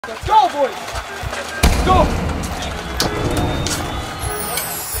Let's go, boys! Let's go!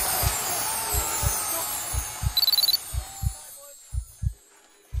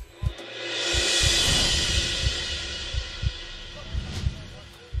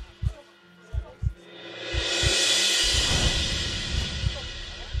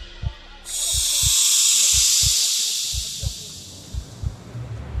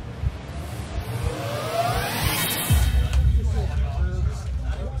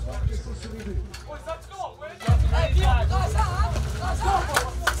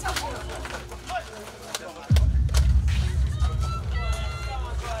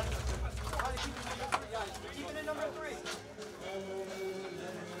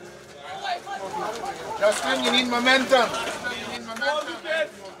 Justin, you need momentum. You need momentum.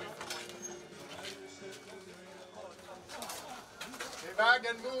 Stay back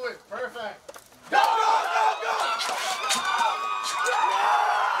and move it. Perfect. Go, go, go, go!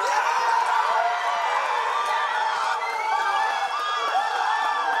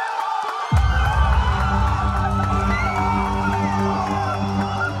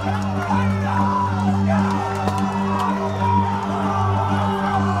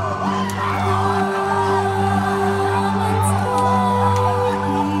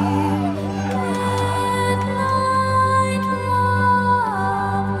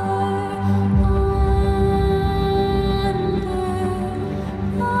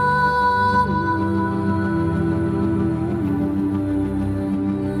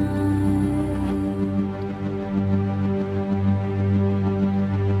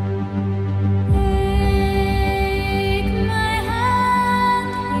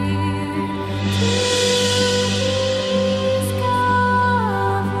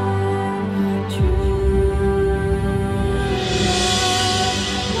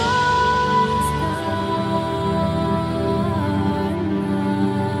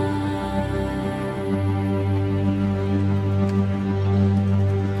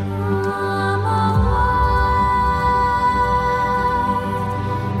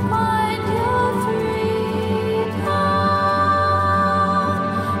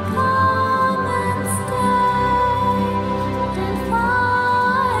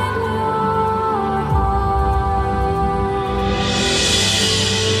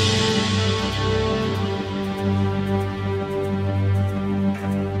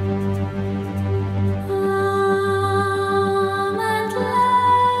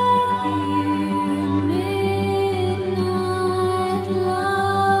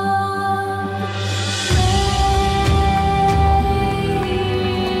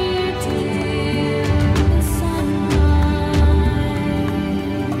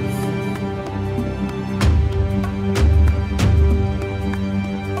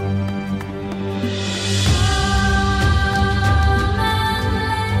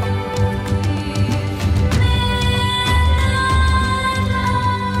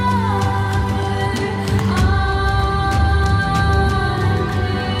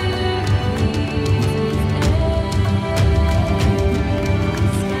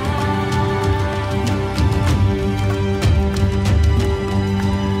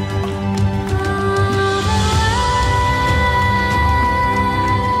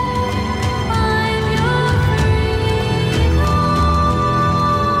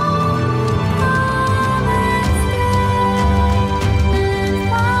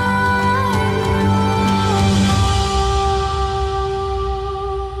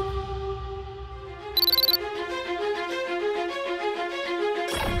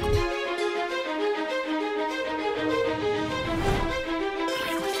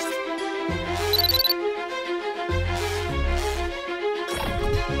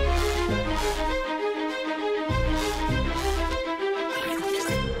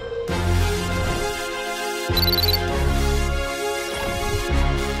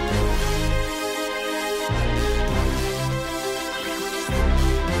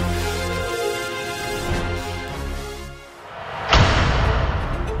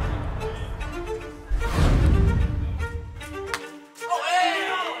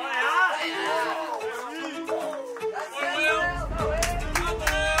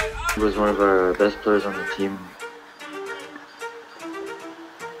 He was one of our best players on the team.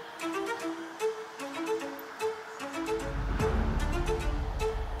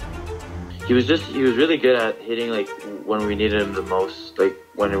 He was really good at hitting like when we needed him the most, like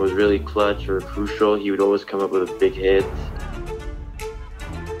when it was really clutch or crucial, he would always come up with a big hit.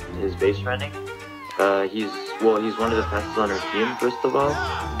 His base running, he's one of the fastest on our team, first of all,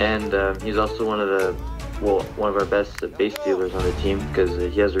 and he's also one of our best base stealers on the team because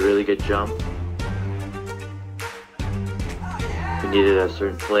he has a really good jump. needed a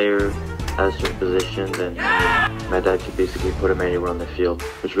certain player at a certain position, then my dad could basically put him anywhere on the field,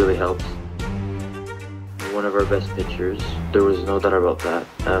 which really helps. One of our best pitchers, there was no doubt about that.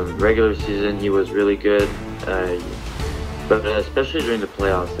 Regular season, he was really good, but especially during the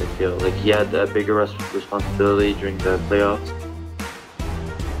playoffs, I feel like he had a bigger responsibility during the playoffs.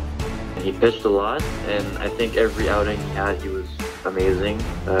 And he pitched a lot, and I think every outing he had, he was amazing.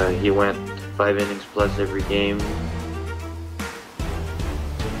 He went 5 innings plus every game.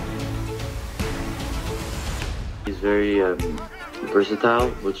 He's very versatile,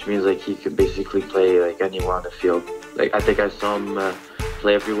 which means like he could basically play like anywhere on the field. Like I think I saw him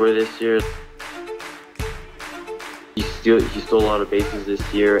play everywhere this year. He stole a lot of bases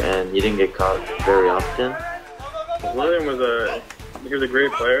this year, and he didn't get caught very often. One of them was he was a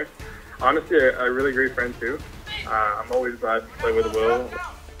great player. Honestly, a really great friend too. I'm always glad to play with Will.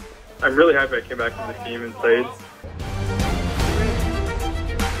 I'm really happy I came back to the team and played.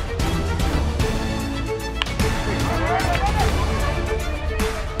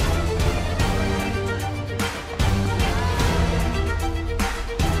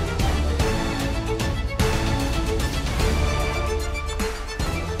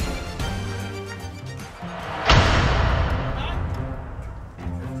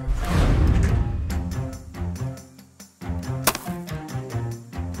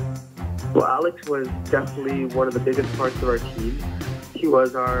 Well, Alex was definitely one of the biggest parts of our team. He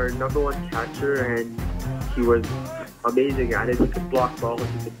was our #1 catcher, and he was amazing at it. He could block balls,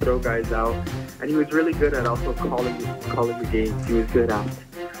 he could throw guys out, and he was really good at also calling the games. He was good at,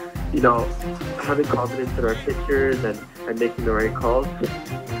 having confidence in our pitchers and making the right calls.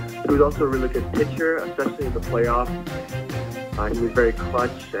 He was also a really good pitcher, especially in the playoffs. He was very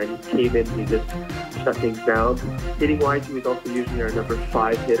clutch, and he came in and he just shut things down. Hitting-wise, he was also usually our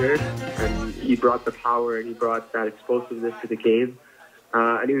 #5 hitter, and he brought the power and he brought that explosiveness to the game.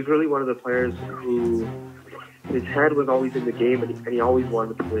 And he was really one of the players who, his head was always in the game, and he always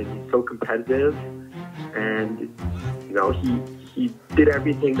wanted to win. He's so competitive, and he did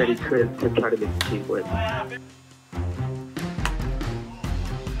everything that he could to try to make the team win.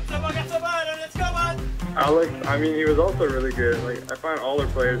 Alex, he was also really good. I find all our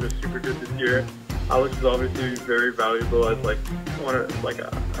players are super good this year. Alex is obviously very valuable as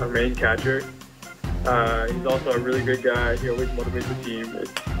our main catcher. He's also a really good guy. He always motivates the team.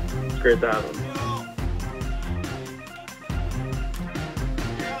 It's great to have him.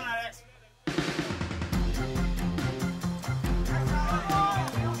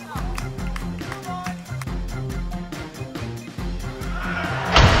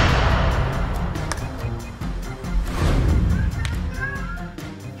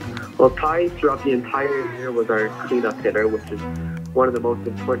 Well, Ty, throughout the entire year, was our cleanup hitter, which is one of the most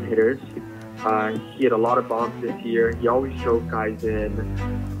important hitters. He had a lot of bombs this year. He always drove guys in.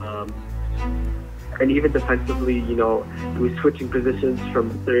 And even defensively, he was switching positions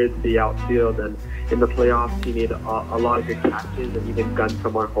from third to the outfield. And in the playoffs, he made a lot of good catches and even gunned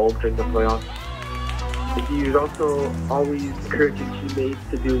from our home during the playoffs. He was also always encouraging teammates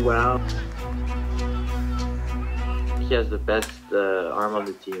to do well. He has the best arm on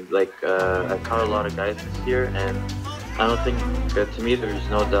the team. I caught a lot of guys this year, and I don't think, to me, there's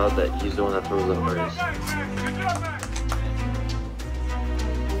no doubt that he's the one that throws the hardest.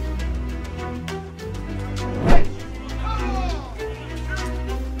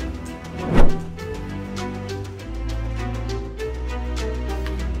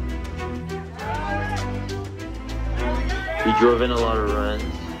 He drove in a lot of runs.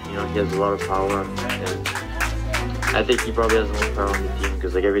 He has a lot of power, and I think he probably has the most power on the team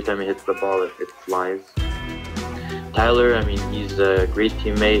because every time he hits the ball, it flies. Tyler, he's a great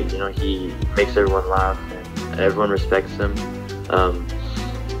teammate. He makes everyone laugh, and everyone respects him. And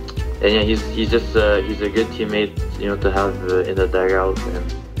yeah, he's a good teammate, to have in the dugout.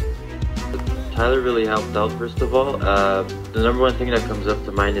 And Tyler really helped out. First of all, the #1 thing that comes up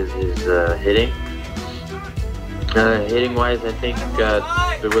to mind is his hitting. Hitting-wise, I think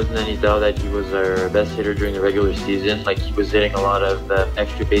there wasn't any doubt that he was our best hitter during the regular season. He was hitting a lot of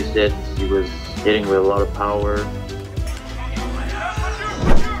extra base hits. He was hitting with a lot of power.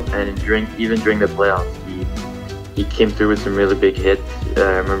 And even during the playoffs, he came through with some really big hits.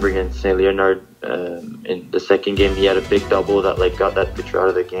 I remember against St. Leonard, in the second game, he had a big double that got that pitcher out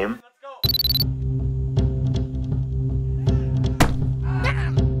of the game.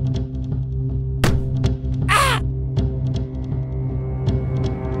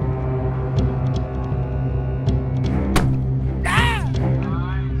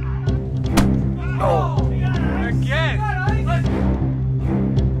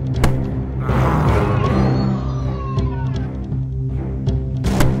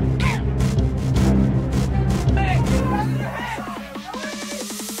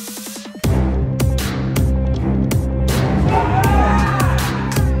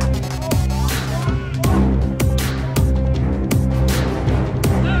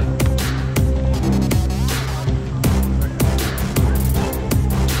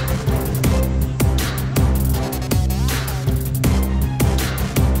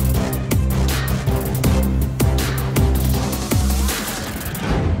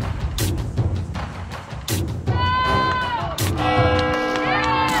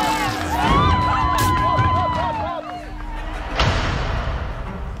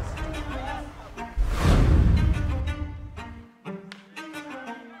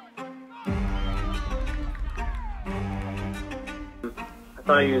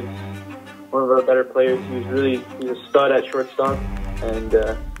 thought he was one of our better players. He was a stud at shortstop, and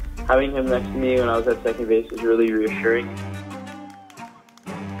having him next to me when I was at second base was really reassuring.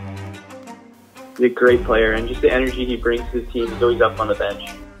 He's a great player, and just the energy he brings to the team. He's always up on the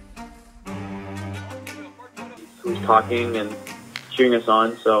bench. He's talking and cheering us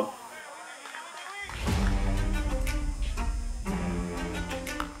on, so.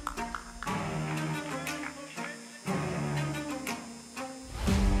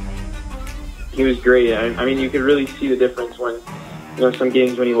 He was great. I mean, you could really see the difference when, some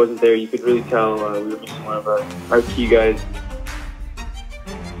games when he wasn't there, you could really tell we were missing one of our key guys.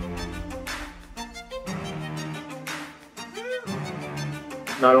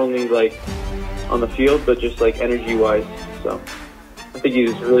 Not only on the field, but just energy-wise. So I think he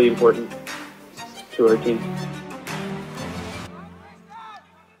was really important to our team.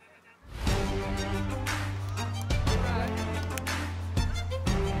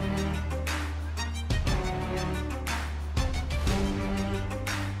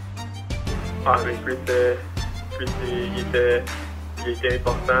 Avec Chris, il était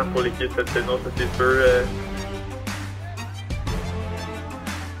important pour l'équipe cette saison, ça c'est sûr.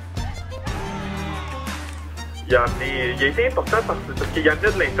 Il a été important parce qu'il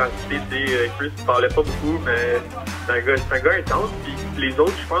amenait de l'intensité. Chris ne parlait pas beaucoup, mais c'est un gars intense. Puis les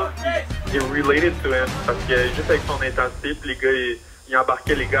autres, je pense, ils related to him parce que juste avec son intensité, puis les gars, il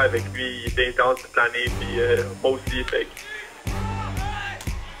embarquait les gars avec lui. Il était intense toute l'année, puis moi aussi. Fait que,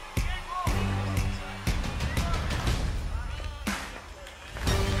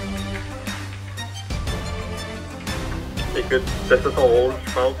 écoute, c'était ça son rôle,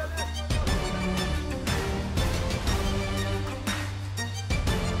 je pense.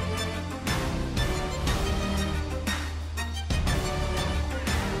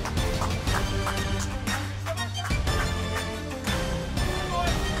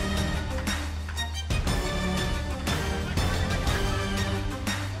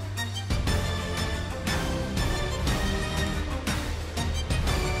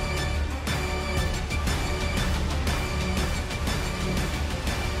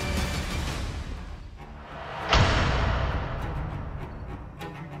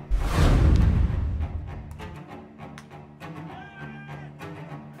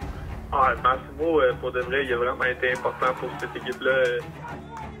 Massimo, pour de vrai, il a vraiment été important pour cette équipe-là.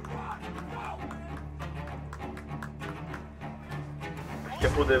 Parce que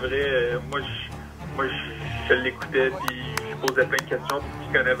pour de vrai, moi je l'écoutais, puis je posais plein de questions, puis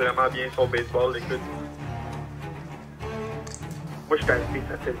il connaît vraiment bien son baseball. Écoute, moi j'étais arrivé,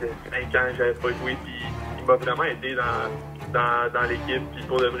 ça faisait 5 ans que j'avais pas joué, puis il m'a vraiment aidé dans l'équipe. Puis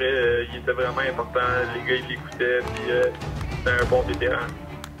pour de vrai, il était vraiment important. Les gars, ils l'écoutaient, puis c'était un bon vétéran.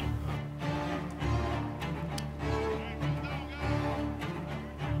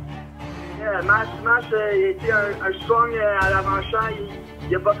 Match, il a été un strong à l'avant-champ.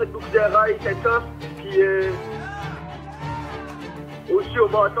 Il n'a pas fait beaucoup d'erreurs, il était tough. Puis aussi au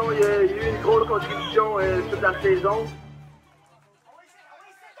bâton, il a eu une grosse contribution toute la saison.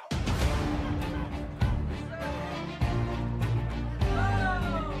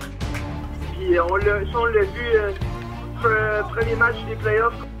 Puis on l'a vu, premier match des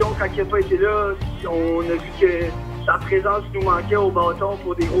playoffs, donc quand il n'a pas été là, on a vu que sa présence nous manquait au bâton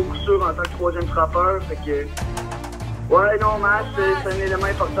pour des gros coups sûrs en tant que troisième frappeur. Fait que, ouais, non, Max, c'est un élément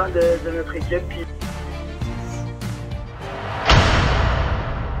important de notre équipe. Puis...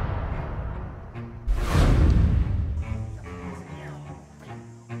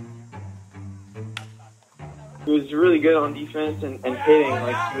 He was really good on defense and hitting.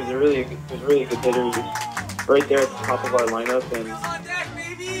 He was a really good hitter. He was right there at the top of our lineup, and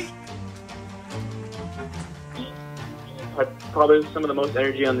had probably some of the most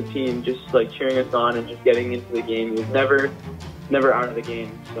energy on the team, just cheering us on and just getting into the game. He was never out of the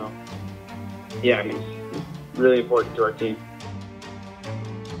game. So yeah, he's really important to our team.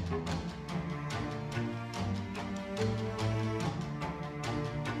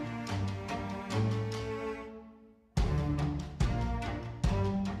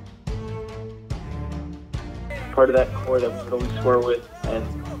 Part of that core that we could always score with, and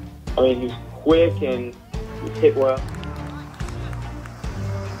I mean, he's quick and he hit well.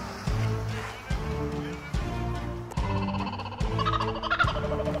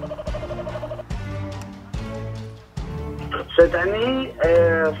 Cette année,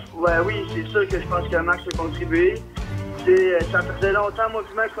 oui, c'est sûr que je pense que Max a contribué. Ça faisait longtemps, moi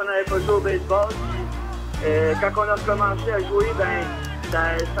et Max, qu'on n'avait pas joué au baseball. Quand on a commencé à jouer,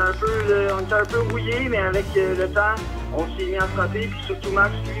 on était un peu rouillé, mais avec le temps, on s'est mis à frapper. Puis surtout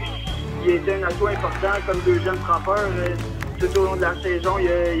Max, lui, il était un atout important comme deuxième frappeur. tout au long de la saison.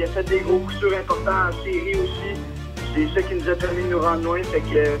 Il a fait des gros coups sûrs importants en série aussi. C'est ça qui nous a permis de nous rendre loin. Fait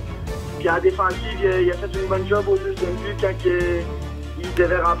que, puis en défensive, il a fait une bonne job au deuxième but quand il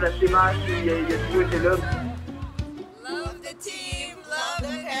devait remplacer Mash. Il a toujours été là. Love the team, love the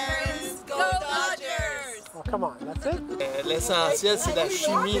parents, go Dodgers! Oh, come on, that's it? L'essentiel, c'est la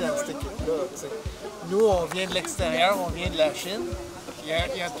chimie dans cette équipe-là. Nous, on vient de l'extérieur, on vient de la Chine. Il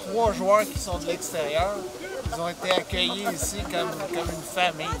y a 3 joueurs qui sont de l'extérieur. Ils ont été accueillis ici comme une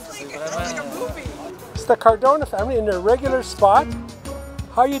famille. C'est vraiment... It's the Cardona family in their regular spot.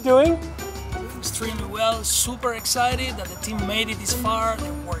 How are you doing? Extremely well, super excited that the team made it this far.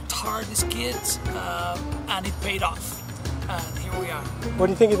 They worked hard, these kids, and it paid off. And here we are. What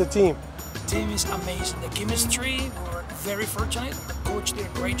do you think of the team? The team is amazing. The chemistry, we're very fortunate. The coach did a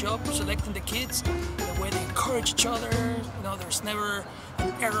great job selecting the kids. The way they encourage each other, you know, there's never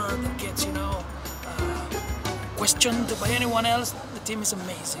an error that gets, you know, questioned by anyone else. The team is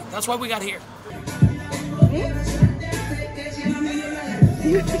amazing. That's why we got here.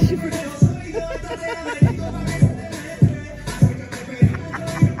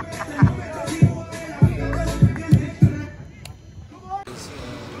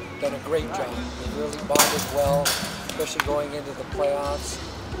 Done a great job. They really bonded well, especially going into the playoffs.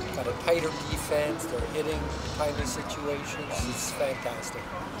 Got a tighter defense. They're hitting timely situations. It's fantastic.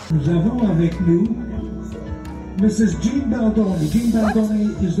 Nous avons avec nous Mrs. Jean Baldoni. Jean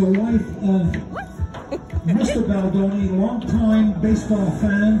Baldoni is the wife of Mr. Baldoni, longtime baseball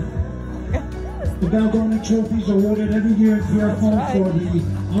fan. The Baldoni Trophy is awarded every year in Pierrefonds for the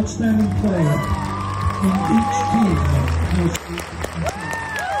outstanding player in each team.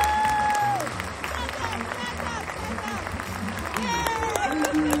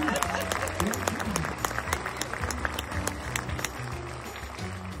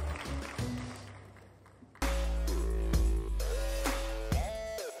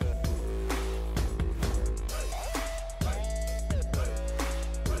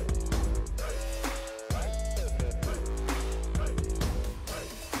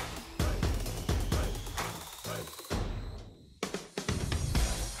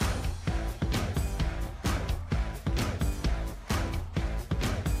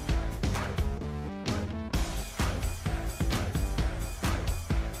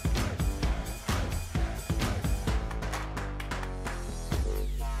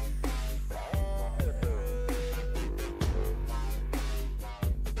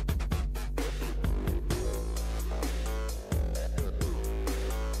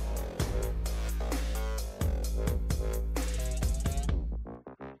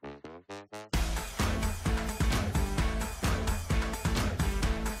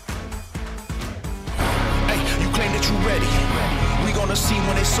 Ready. We gonna see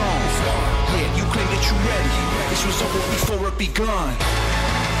when it's on. Yeah, you claim that you ready. This was over before it begun.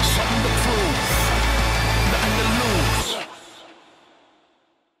 Something to prove, nothing to lose.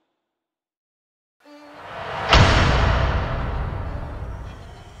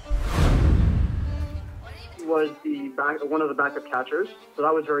 He was one of the backup catchers, so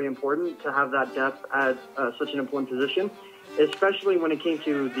that was very important to have that depth at such an important position, especially when it came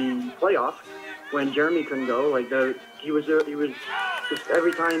to the playoff. When Jeremy couldn't go, like he was just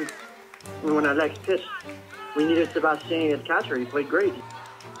every time when Alex pitched, we needed Sebastien as catcher. He played great.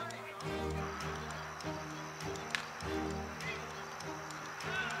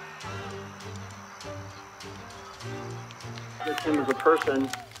 Just him as a person,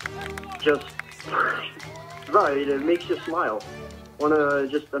 just right, it makes you smile.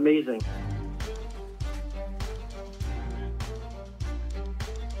 Just amazing.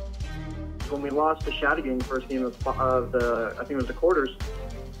 When we lost to Shadigan the first game of the, I think it was the quarters,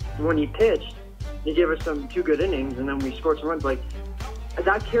 when he pitched, he gave us 2 good innings, and then we scored some runs. Like,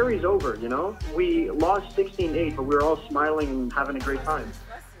 that carries over, you know? We lost 16-8, but we were all smiling and having a great time.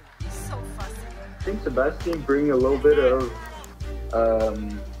 I think Sebastien bring a little bit of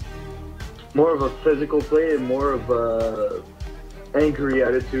more of a physical play and more of a angry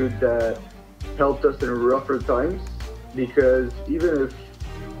attitude that helped us in rougher times, because even if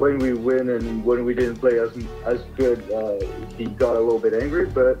when we win and when we didn't play as good, he got a little bit angry,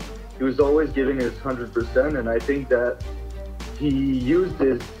 but he was always giving his 100%, and I think that he used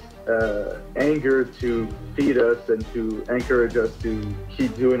his anger to feed us and to encourage us to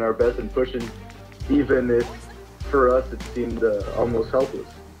keep doing our best and pushing, even if for us it seemed almost helpless.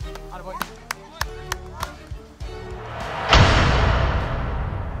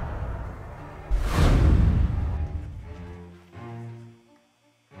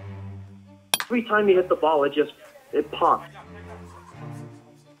 Every time he hit the ball, it popped.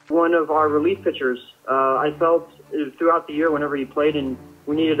 One of our relief pitchers, I felt throughout the year whenever he played, and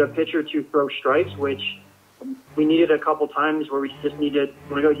we needed a pitcher to throw strikes, which we needed a couple times where we just needed.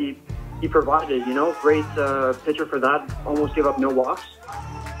 He provided, you know, great pitcher for that. Almost gave up no walks.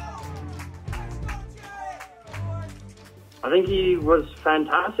 I think he was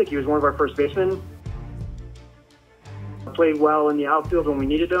fantastic. He was one of our first basemen. Played well in the outfield when we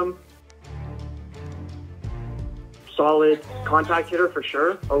needed him. Solid contact hitter for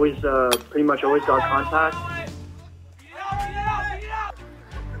sure. Always, pretty much always got contact.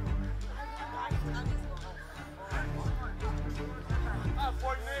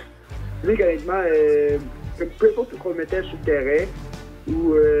 Lui, honnêtement, peu importe qu'on le mettait sur le terrain,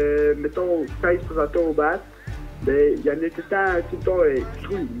 ou mettons, quand il se présentait au bat, ben, il y en a tout le temps, je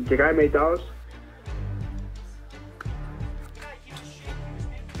trouve qu'il était quand même intense.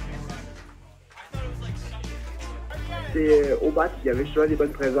 Au bat, il y avait souvent des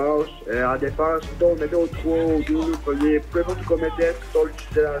bonnes présences. En défense, on mettait au 3, au 2, au premier, peu importe qu'on mettait, on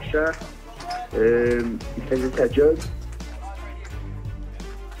l'utilisait dans le champ. Il faisait sa job.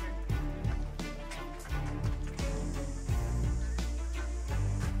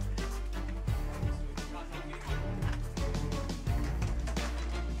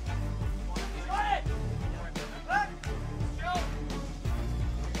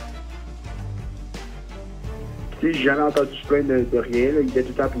 J'ai jamais entendu se plaindre de rien. Là. Il était tout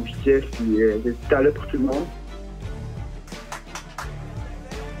le temps positif, puis il était tout le temps là pour tout le monde.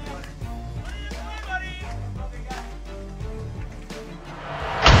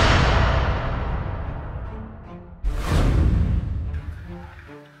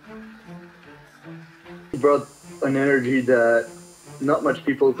 He brought an energy that not much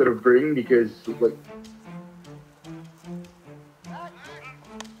people could have bring because, like,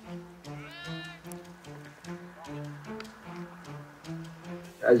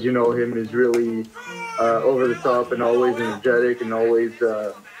 as you know, him is really over the top and always energetic and always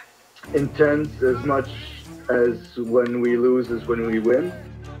intense, as much as when we lose as when we win.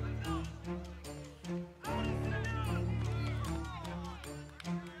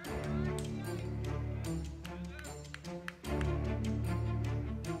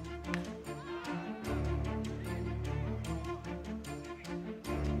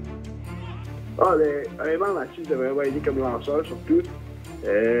 Ah, ben, honnêtement, Mathieu, il a vraiment aidé comme lanceur, surtout.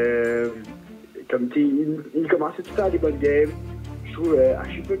 Comme il commençait tout le temps des bonnes games. Je trouve à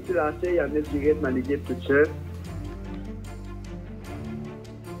chaque fois que tu lançais, il amenait du rythme à l'équipe, tout ça.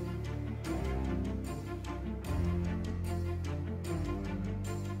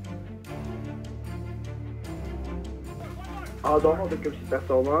 En dehors de comme ses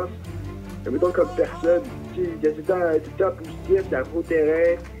performances, mettons comme personne, il était tout le temps positif, il arrivait au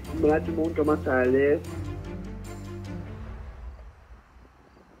terrain, il demandait à tout le monde comment ça allait.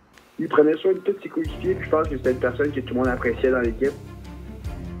 Il prenait soin de tous ses coéquipiers, puis je pense que c'était une personne que tout le monde appréciait dans l'équipe.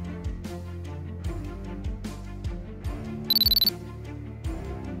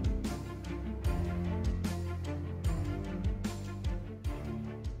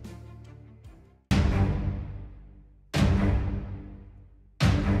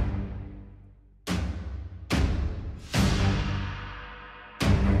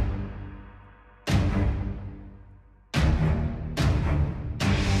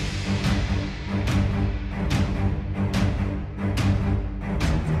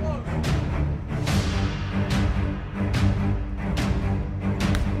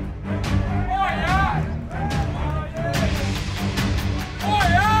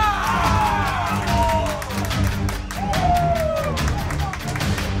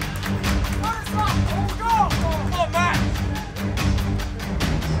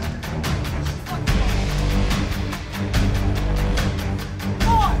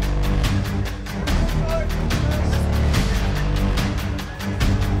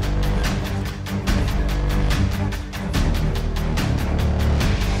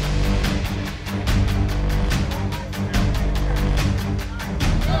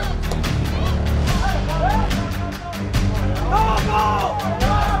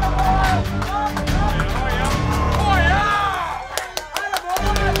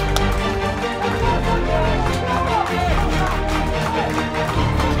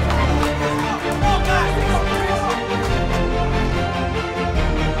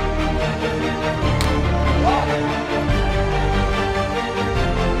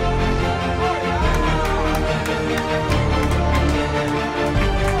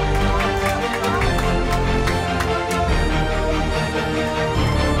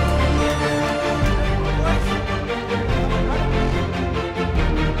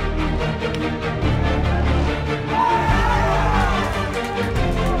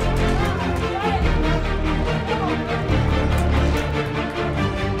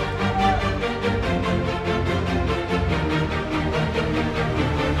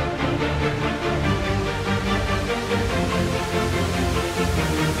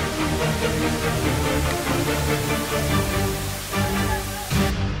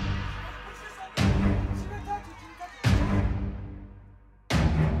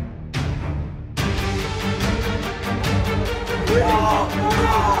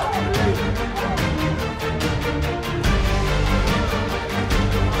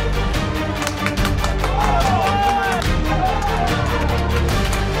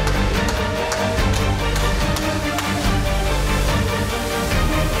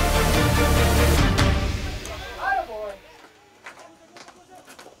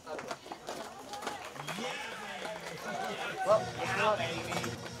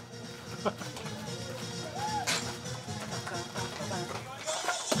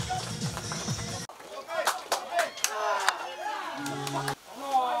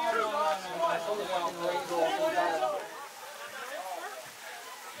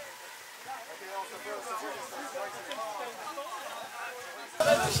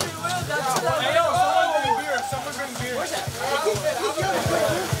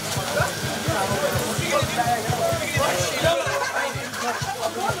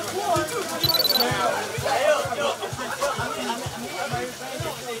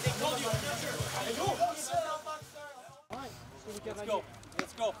 Let's go.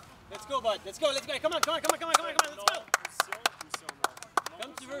 Let's go. Let's go, bud. Let's go. Let's go. Come on, come on, come on, come on, come on, come on. Let's go.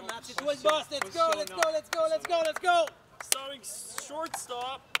 Comme tu veux, Matt. C'est toi le boss. Let's go. Let's go. Let's go. Let's go. Let's go. Starting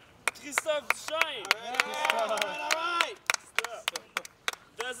shortstop, Christophe Duchesne. All right.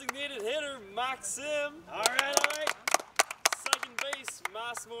 Designated hitter, Maxime. All right. Second base,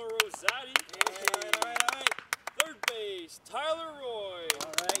 Massimo Rosati. All right. Third base, Tyler Roy.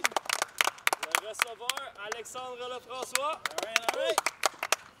 All right. Le receveur, Alexandre Lefrançois. All right.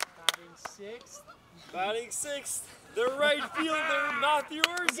 Batting sixth, the right fielder, Matthew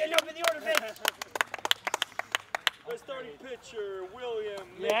Ursi. Getting up in the order, bitch. The starting pitcher, William.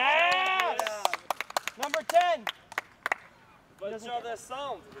 Yes! Number 10. Voiture de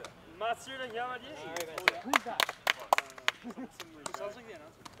centre, Mathieu Le Gamabier. Who's that?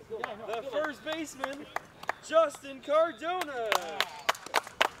 The first baseman, Justin Cardona.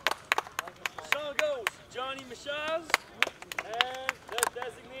 Sean goes, Johnny Michaz. And the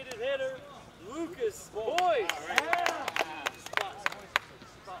designated hitter, Lucas Boyd.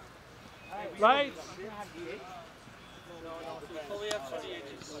 Right. Fully have 28.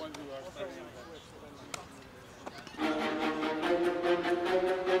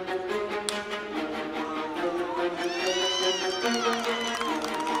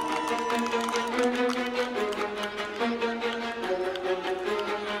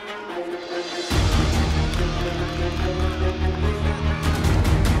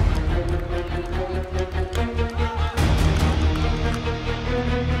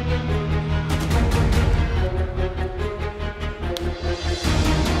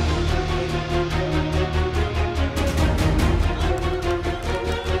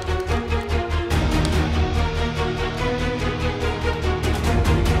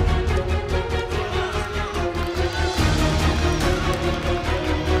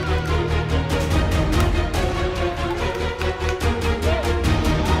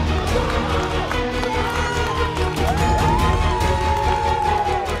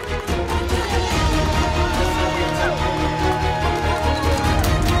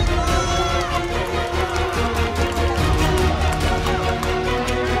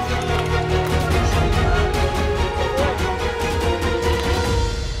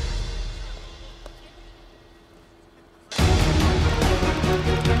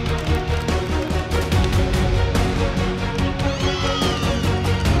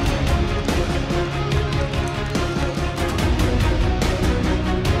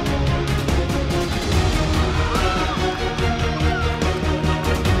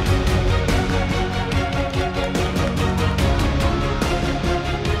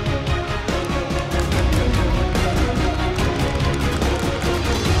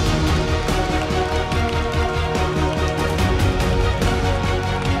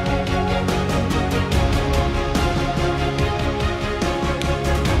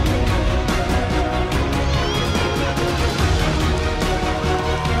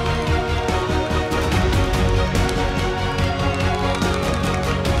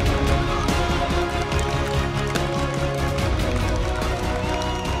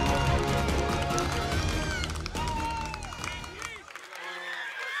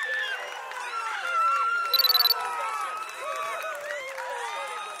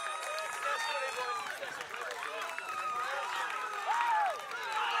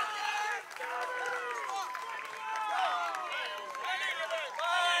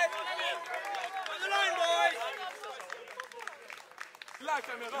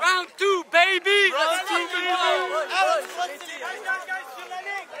 Round 2, baby! Round 2, baby!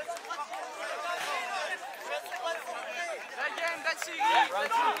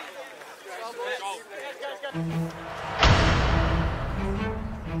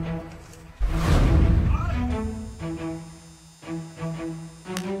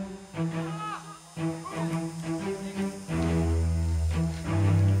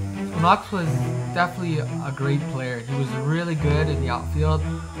 Knox was definitely a great player. He was really good in the outfield,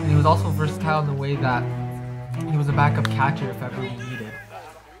 and he was also versatile in the way that he was a backup catcher if ever we needed.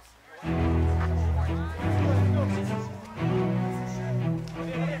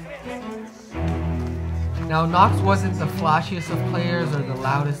 Now, Knox wasn't the flashiest of players or the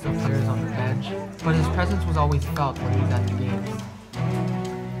loudest of players on the bench, but his presence was always felt when he was at the games.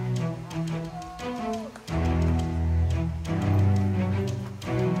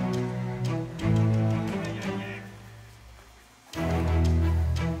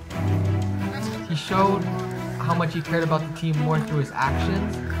 He showed how much he cared about the team more through his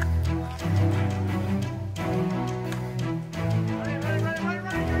actions.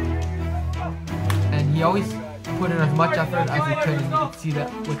 And he always put in as much effort as he could, and you could see that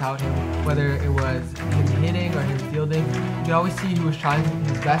without him, whether it was him hitting or him fielding, you could always see he was trying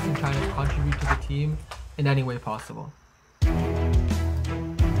his best and trying to contribute to the team in any way possible.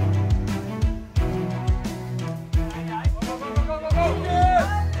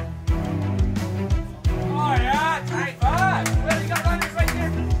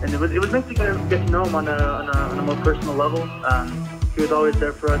 And it was nice to get to know him on a more personal level. He was always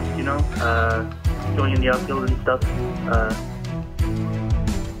there for us, you know, going in the outfield and stuff.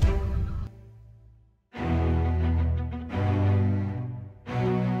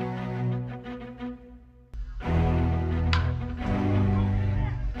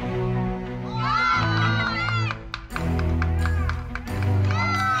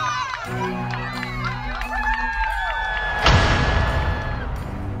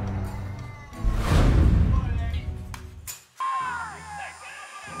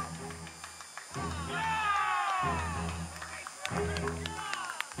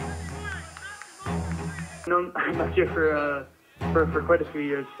 Known Mathieu for quite a few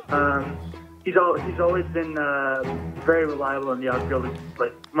years. He's always been very reliable in the outfield. He's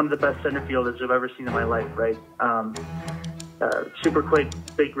like one of the best center fielders I've ever seen in my life. Right, super quick,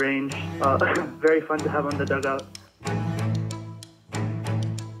 big range, very fun to have on the dugout.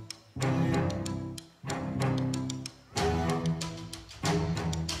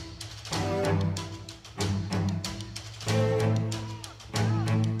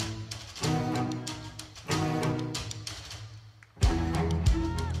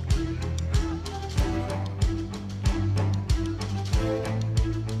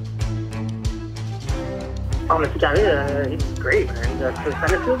 Thomas Gary, he's great, man. For the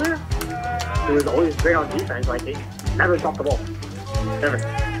center fielder, he was always great on defense. Like, he never dropped the ball. Never.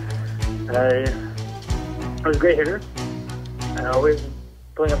 He was a great hitter. Always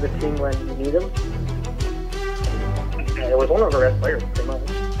pulling up the team when you need him. It was one of our best players, pretty much.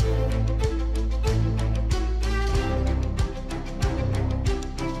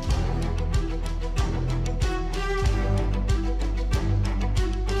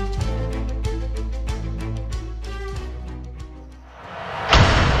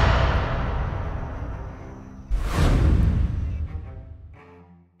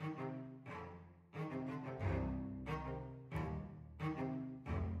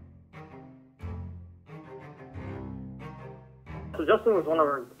 So Justin was one of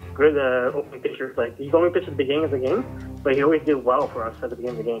our good opening pitchers. Like, he only pitched at the beginning of the game, but he always did well for us at the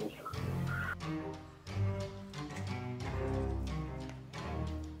beginning of the games.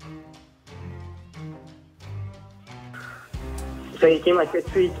 So he came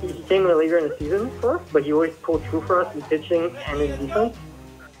he came later in the season for us, but he always pulled through for us in pitching and in defense.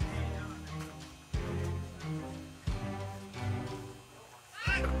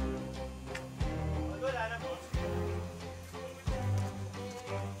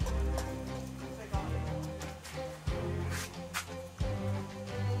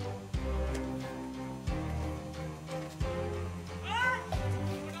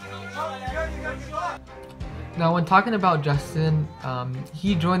 Now, when talking about Justin,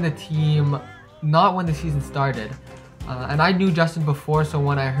 he joined the team not when the season started. And I knew Justin before, so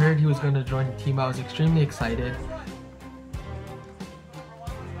when I heard he was going to join the team, I was extremely excited.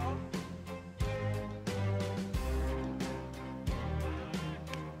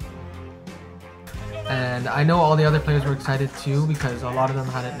 And I know all the other players were excited too, because a lot of them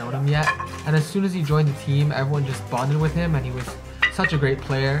hadn't known him yet. And as soon as he joined the team, everyone just bonded with him, and he was such a great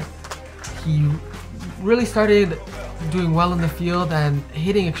player. He really started doing well in the field and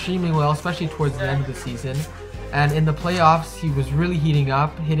hitting extremely well, especially towards the end of the season. And in the playoffs, he was really heating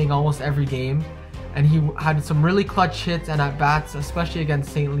up, hitting almost every game. And he had some really clutch hits and at-bats, especially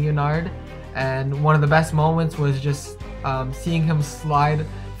against St. Leonard. And one of the best moments was just seeing him slide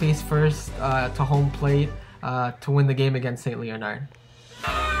face first to home plate to win the game against St. Leonard.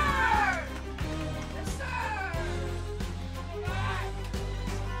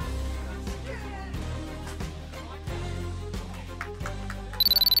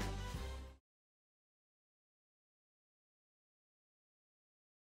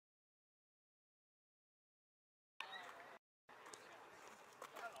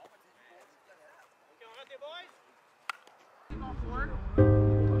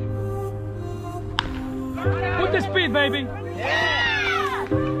 the speed, baby.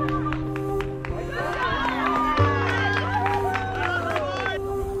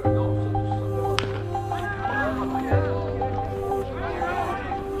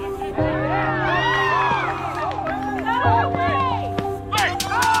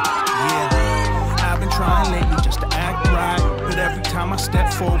 Time I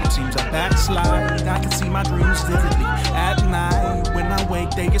step forward, seems I backslide. I can see my dreams vividly at night. When I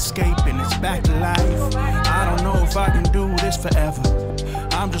wake, they escape and it's back to life. I don't know if I can do this forever.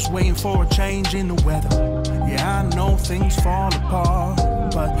 I'm just waiting for a change in the weather. Yeah, I know things fall apart,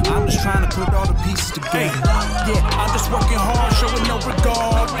 but I'm just trying to put all the pieces together. Yeah, I'm just working hard, showing no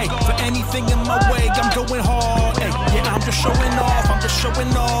regard. Hey, for anything in my way, I'm going hard. Hey, yeah, I'm just showing off, I'm just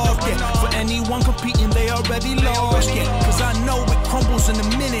showing off. Yeah, for anyone competing, they already lost. Yeah, cause I know it crumbles in a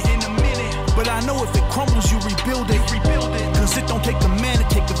minute. But I know if it crumbles, you rebuild it. Cause it don't take a man to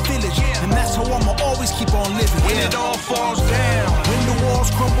take a village. And that's how I'ma always keep on living. When it all falls down, when the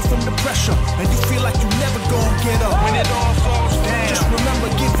walls crumble from the pressure, and you feel like you never gonna get up. When it all falls down, just remember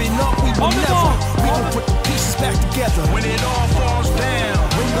giving up, we will never. We gon' put the pieces back together. When it all falls down,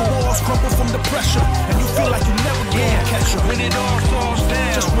 when the walls crumble from the pressure, and you feel like you never gonna catch up. When it all falls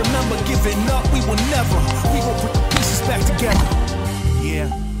down, just remember giving up, we will never. We gon' put the pieces back together.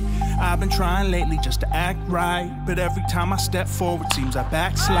 Yeah. I've been trying lately just to act right, but every time I step forward, seems I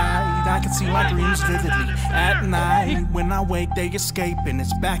backslide. I can see my dreams vividly at night. When I wake, they escape and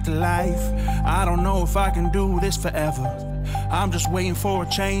it's back to life. I don't know if I can do this forever. I'm just waiting for a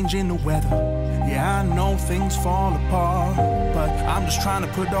change in the weather. Yeah, I know things fall apart, but I'm just trying to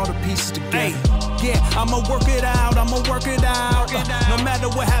put all the pieces together. Yeah, I'ma work it out, I'ma work it out. No matter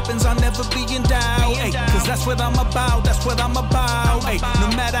what happens, I'll never be in doubt. Cause that's what I'm about, that's what I'm about.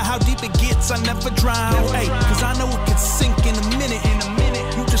 No matter how deep it gets, I never drown. Cause I know it can sink in a minute.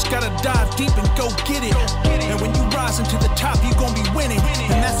 You just gotta dive deep and go get it. And when you rise into the top, you gon' be winning.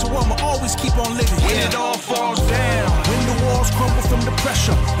 And that's how I'ma always keep on living. When it all falls down, when the walls crumble from the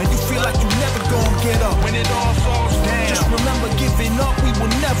pressure, and you feel like you never gon' get up. When it all falls down, just remember giving up, we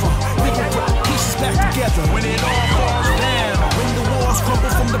will never. We gon' put the pieces back together. When it all falls down, when the walls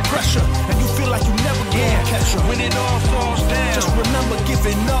crumble from the pressure, and you feel like you never gon' catch up. When it all falls down, just remember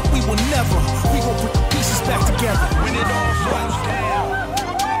giving up, we will never. We gon' put the pieces back together. When it all falls down.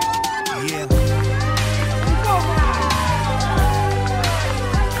 Yeah.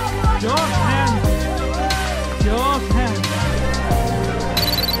 Your hands. Your hands.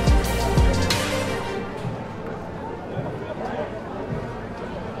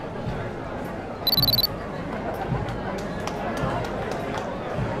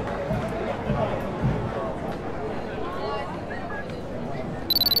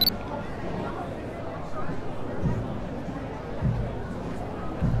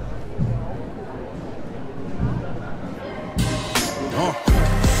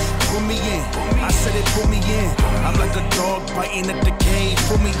 Put me in, I said it, put me in. I'm like a dog biting at the cage,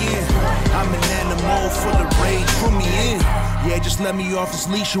 put me in. I'm an animal full of rage, put me in. Yeah, just let me off this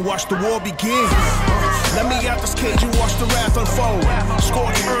leash and watch the war begin. Let me out this cage and watch the wrath unfold.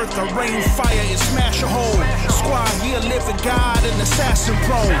 Scorch earth, I rain fire and smash a hole. Squad, here living God and assassin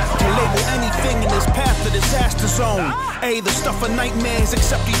prone. Can label anything in this path to disaster zone. Hey, the stuff of nightmares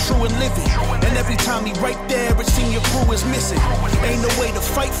except he's true and living. And every time he right there, it seems your crew is missing. Ain't no way to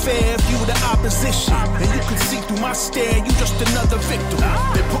fight fair if you the opposition. And you can see through my stare, you just another victim.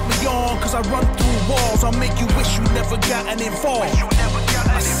 They put me on cause I run through walls. I'll make you wish you never gotten involved.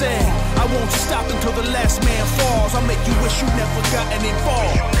 I said, I won't stop until the last man falls. I'll make you wish you never gotten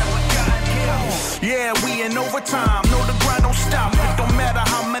involved. Yeah, we in overtime, no the grind don't stop. It don't matter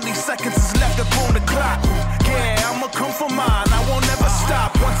how many seconds is left upon the clock. Yeah, I'ma come for mine, I won't ever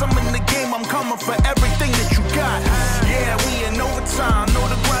stop. Once I'm in the game, I'm coming for everything that you got. Yeah, we in overtime, no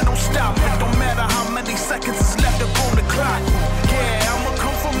the grind don't stop. It don't matter how many seconds is left upon the clock. Yeah, I'ma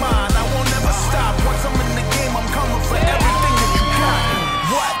come for mine, I won't ever stop. Once I'm in the game, I'm coming for everything that you got.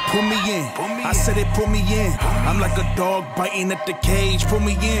 What? Put me in. I said it, put me in. I'm like a dog biting at the cage. Put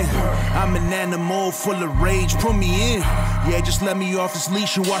me in. I'm an animal full of rage. Put me in. Yeah, just let me off this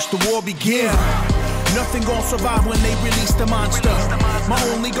leash and watch the war begin. Nothing gon' survive when they release the monster. My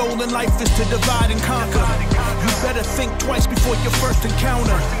only goal in life is to divide and conquer. You better think twice before your first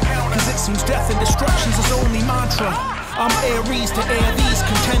encounter, cause it seems death and destruction's his only mantra. I'm Aries to air these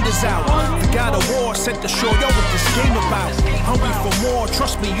contenders out. The God of war sent to show yo what this game about. Hungry for more,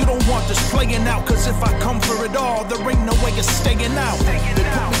 trust me, you don't want this playing out. Cause if I come for it all, there ain't no way of staying out. They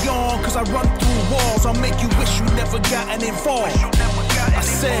put me on cause I run through walls. I'll make you wish you never gotten involved. I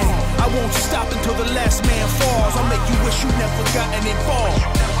said, I won't stop until the last man falls. I'll make you wish you never gotten involved.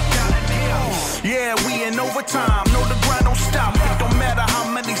 Yeah, we in overtime. No, the grind don't stop. It don't matter how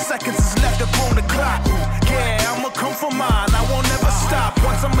many seconds is left upon the clock. Yeah, I'ma come for mine. I won't ever stop.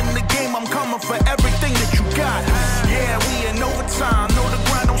 Once I'm in the game, I'm coming for everything that you got. Yeah, we in overtime. No, the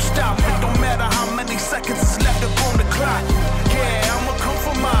grind don't stop. It don't matter how many seconds is left upon the clock. Yeah, I'ma come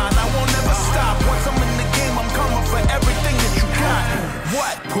for mine. I won't ever stop. Once I'm in the game, I'm coming for everything that you got.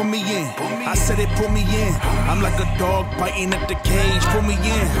 What? Put me in. I said it, put me in. I'm like a dog biting at the cage. Put me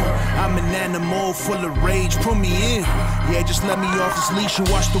in. I'm an animal full of rage. Put me in. Yeah, just let me off this leash and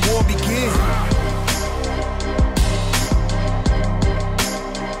watch the war begin.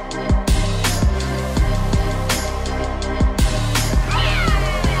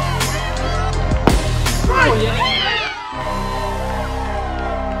 Oh, yeah.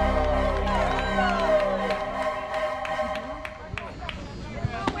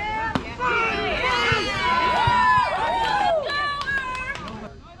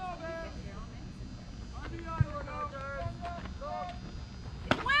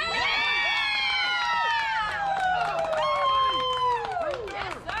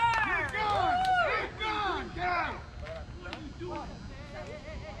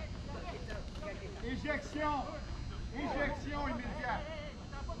 Éjection! Éjection immédiate!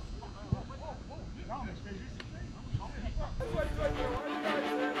 Non, mais je fais juste...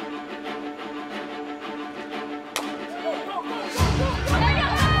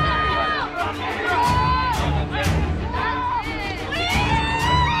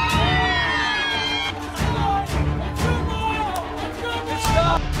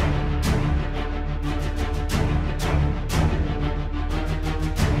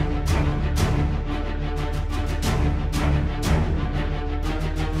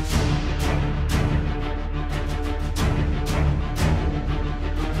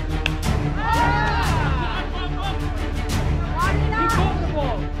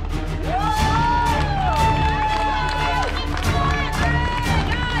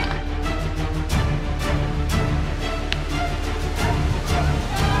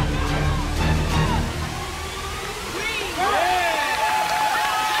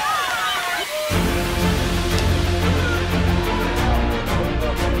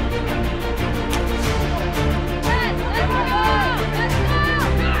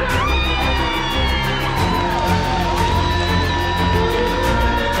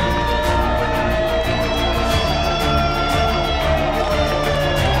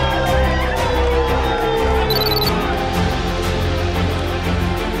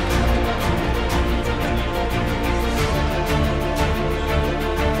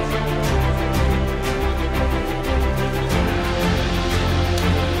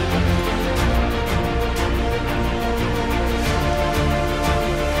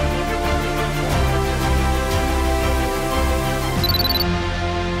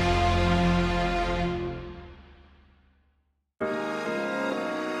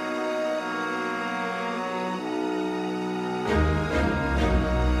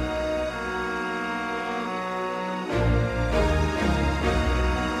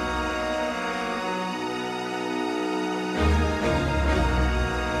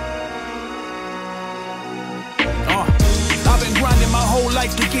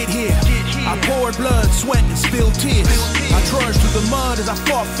 Life to get here. I poured blood, sweat, and spilled tears. I trudged through the mud as I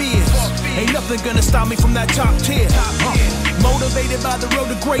fought fears. Ain't nothing gonna stop me from that top tier. Motivated by the road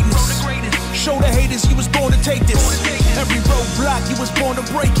to greatness. Show the haters you was born to take this. Every roadblock you was born to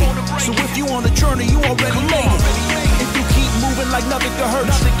break it. So if you on the journey, you already made it. If you keep moving like nothing can hurt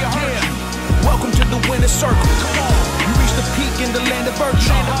you. Welcome to the winner's circle. You reach the peak in the land of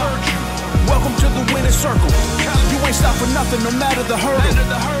virtue. Welcome to the winner's circle. You ain't stop for nothing, no matter the hurdle.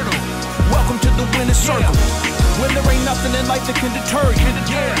 Welcome to the winner's circle. When there ain't nothing in life that can deter you.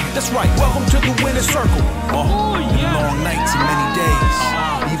 That's right, welcome to the winner's circle. Long nights and many days.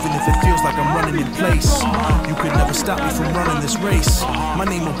 Even if it feels like I'm running in place, you could never stop me from running this race. My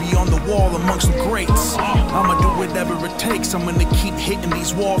name will be on the wall amongst the greats. I'ma do whatever it takes. I'm gonna keep hitting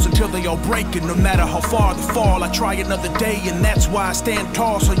these walls until they all break. And no matter how far the fall, I try another day. And that's why I stand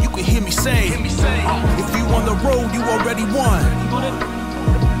tall, so you can hear me say, if you on the road, you already won.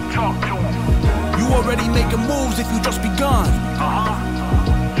 Talk to him. You already making moves if you just begun.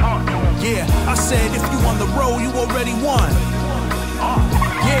 Talk to him. Yeah, I said if you on the road, you already won.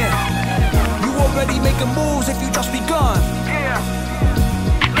 Yeah, you already making moves if you just begun. Yeah,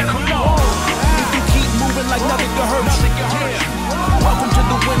 come on. If you keep moving like nothing can hurt you. Welcome to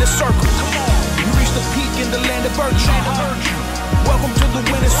the winner's circle. You reach the peak in the land of virtue. Welcome to the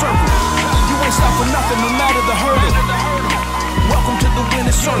winner's circle. You ain't stop for nothing, no matter the hurdle. Welcome to the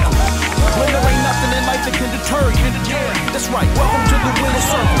winner's circle. When there ain't nothing in life that can deter you. That's right, welcome to the winner's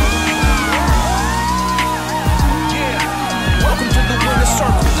circle.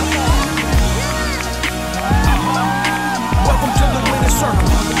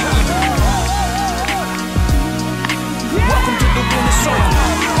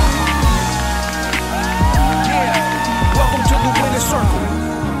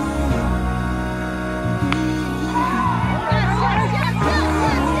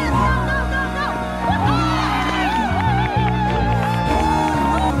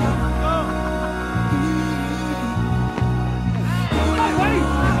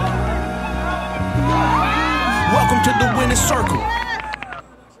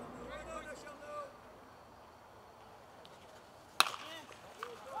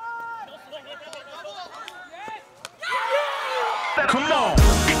 Come on.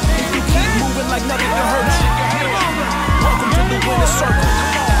 If you keep moving like nothing can hurt you. Welcome to the winner's circle.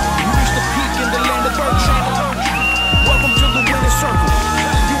 You reach the peak in the land of virtue. Welcome to the winner's circle.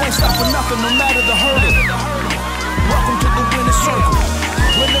 You ain't stop for nothing, no matter the hurdle. Welcome to the winner's circle.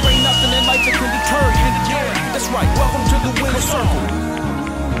 When there ain't nothing in life that can deter you. That's right, welcome to the winner's circle.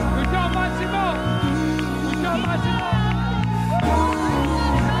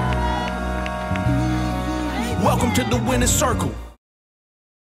 Welcome to the winner's circle.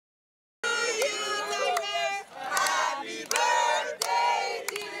 Happy birthday,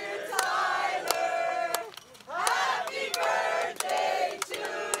 dear Tyler. Happy birthday to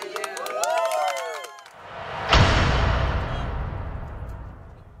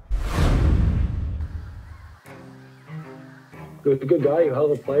you. Good guy, a hell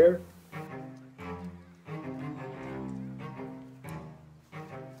of a player.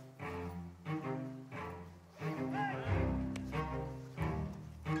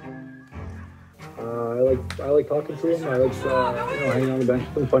 I like talking to him. I like hanging on the bench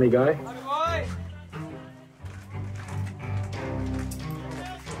with him. Funny guy.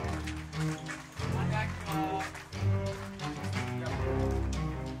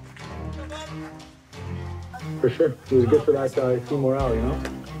 For sure, he was good for that team morale, you know.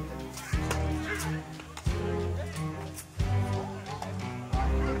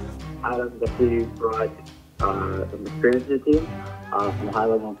 Adam definitely brought some experience to the team, some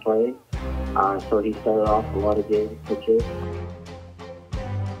high-level play. So he started off a lot of games pitchers.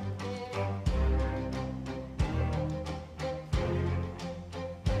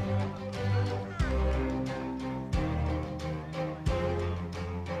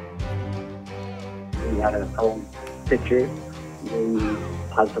 He had a home pitcher. He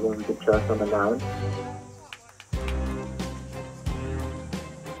had someone who could trust on the mound.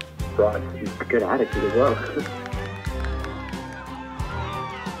 Brought a good attitude as well.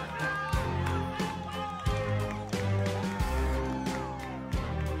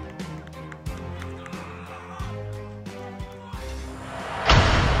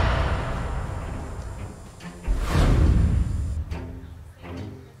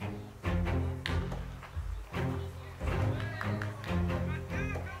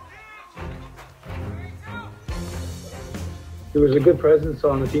 He was a good presence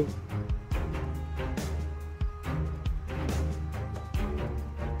on the team.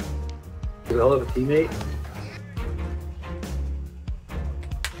 He was a hell of a teammate.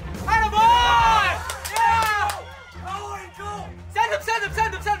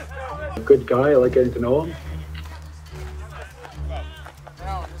 A good guy, I like getting to know him.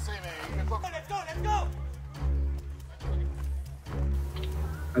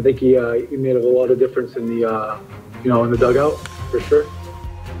 I think he made a lot of difference in the in the dugout, for sure.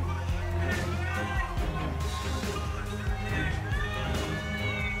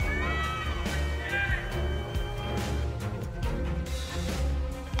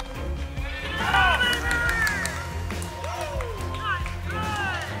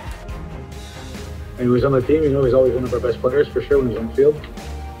 And he was on the team, he's always one of our best players, for sure, when he's on the field.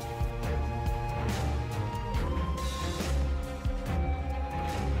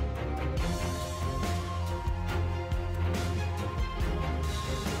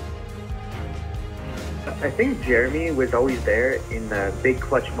 I think Jeremy was always there in the big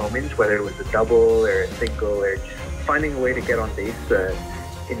clutch moments, whether it was a double or a single or just finding a way to get on base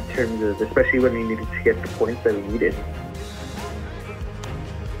in terms of, especially when we needed to get the points that we needed.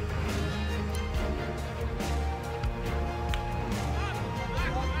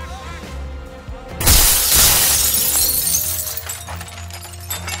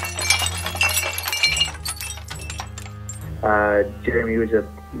 Jeremy was a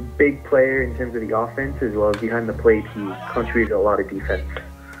big player in terms of the offense, as well as behind the plate. He contributed a lot of defense.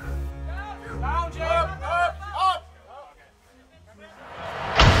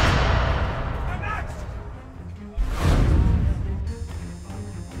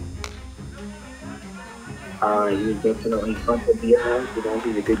 He was definitely fun to be around.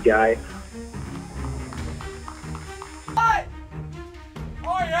 He's a good guy.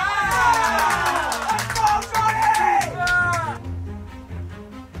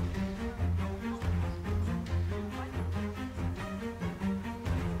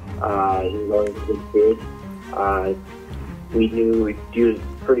 He was always a good kid. We knew he was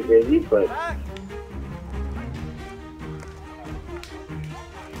pretty busy, but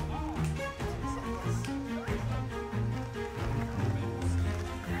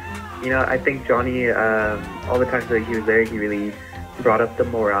I think Johnny, all the times that he was there, he really brought up the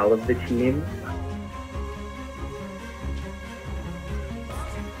morale of the team.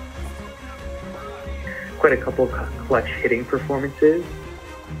 quite a couple clutch hitting performances.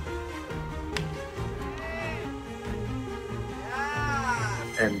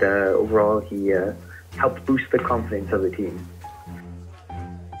 And overall, he helped boost the confidence of the team.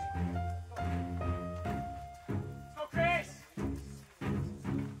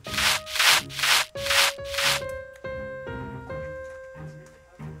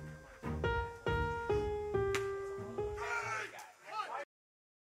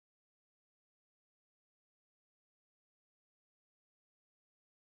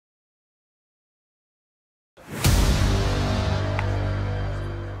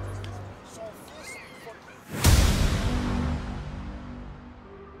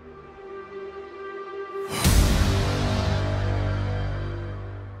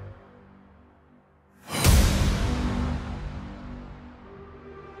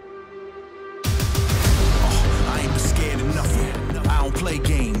 Play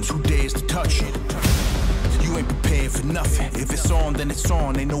games, who dares to touch it? You ain't prepared for nothing. If it's on, then it's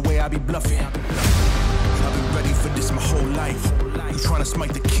on. Ain't no way I be bluffing. I've been ready for this my whole life. You tryna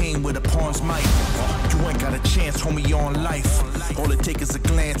smite the king with a pawn's might. You ain't got a chance, homie, on life. All it take is a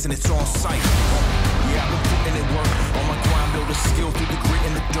glance and it's on sight. Yeah, I've been putting in work. On my grind, build a skill through the grit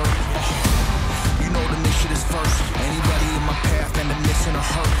and the dirt. You know the mission is first. Anybody in my path and the missing or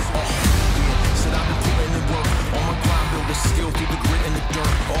hurt. Yeah, said I've been putting in work. On my grind, build a skill through the grit and the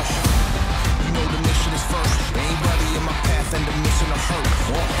dirt. You know the mission is first. Anybody in my path and the mission or hurt.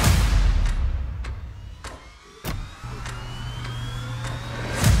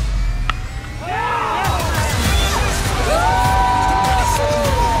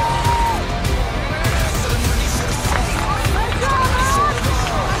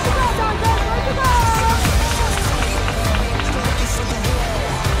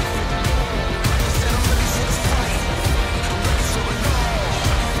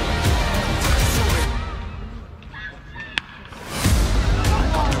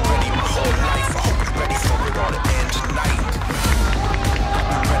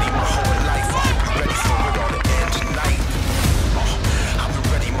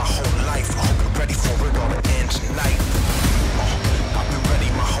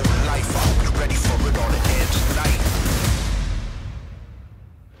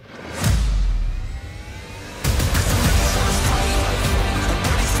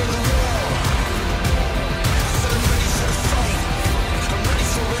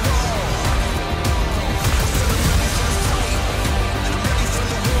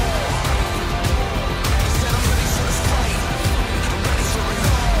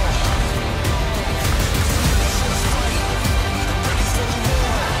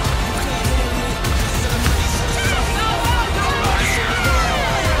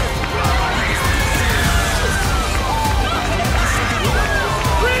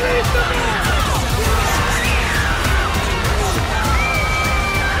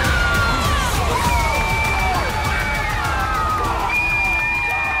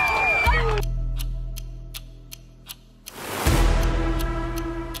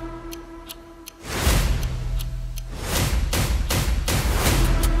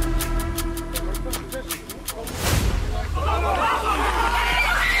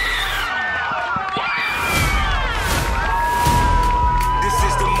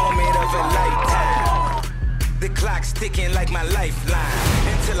 Ticking like my lifeline.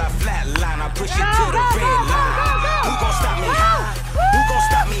 Until I flatline, I push it to the red line. Who gon' stop me high? Who gon'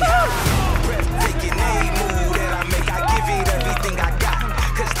 stop me high? Breathtaking, any move that I make, I give it everything I got.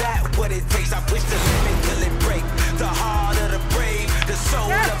 Cause that's what it takes. I push the limit till it break. The heart of the brave, the soul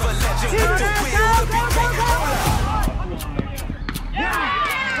of a legend with the will to be great.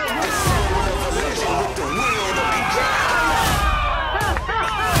 The soul of a legend with the will to be great.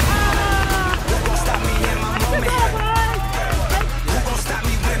 Who gon' stop me in my moment?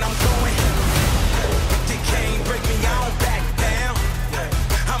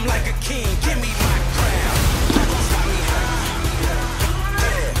 Like a king, give me my crown. Who gon' stop me high?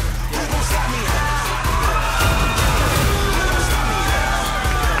 Yeah. Who gon' stop me high? Who gon' stop me high?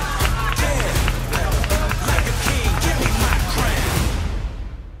 Yeah. Like a king, give me my crown.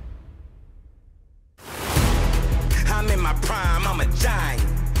 I'm in my prime, I'm a giant.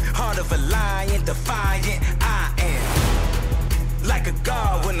 Heart of a lion, defiant, I am. Like a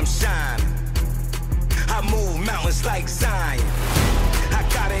god when I'm shining. I move mountains like Zion. I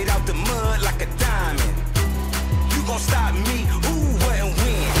got it out the mud like a diamond. You gon' stop me, who wouldn't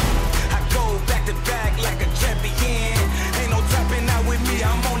win? I go back to back like a champion. Ain't no tapping out with me,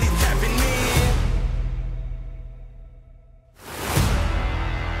 I'm only tapping in.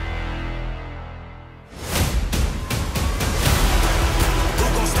 Who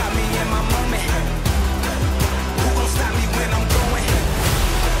gon' stop me in my moment?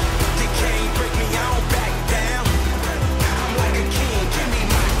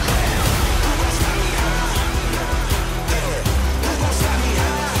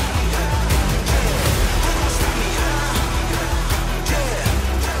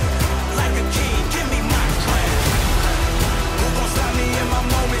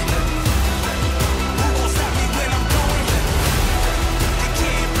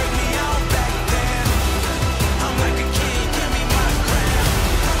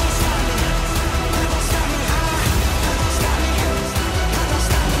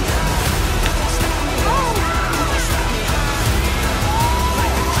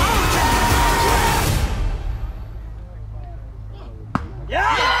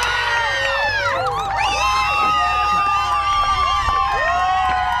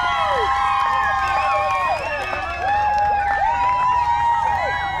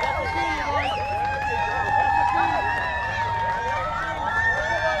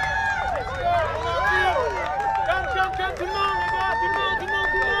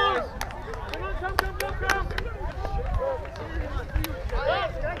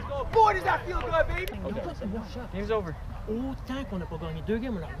 Boy, does that feel good, baby! Game's over. Autant qu'on n'a pas gagné 2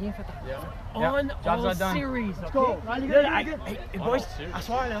 games, on n'a rien fait à Yeah. On Jobs all are done. series. Let's Okay? go. Allez, Là, allez, hey, hey, boys, à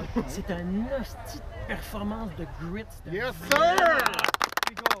soir, là, c'est une hostie de performance de grit. Yes, sir!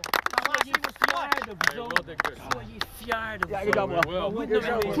 Soyez fiers de vous autres. Soyez fiers de vous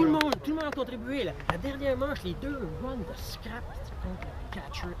autres. Tout le monde a contribué. Là. La dernière manche, les 2 runs de scrap contre le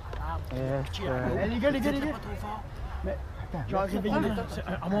catcher à l'arbre. Les gars. Pas trop fort. Mais attends, je vais arriver.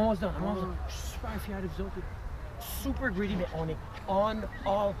 À mon je suis super fier de vous autres. Super greedy, mais on est on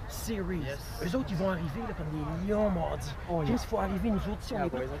all series. Eux autres, ils vont arriver là, comme des lions mardi. Il faut arriver, nous autres, si on est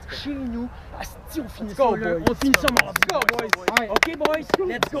pas chez nous, si on finit ça, là, on finit ça mardi. Let's go, boys. OK, boys,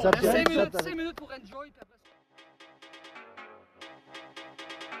 let's go. 5 minutes pour enjoy. Puis après...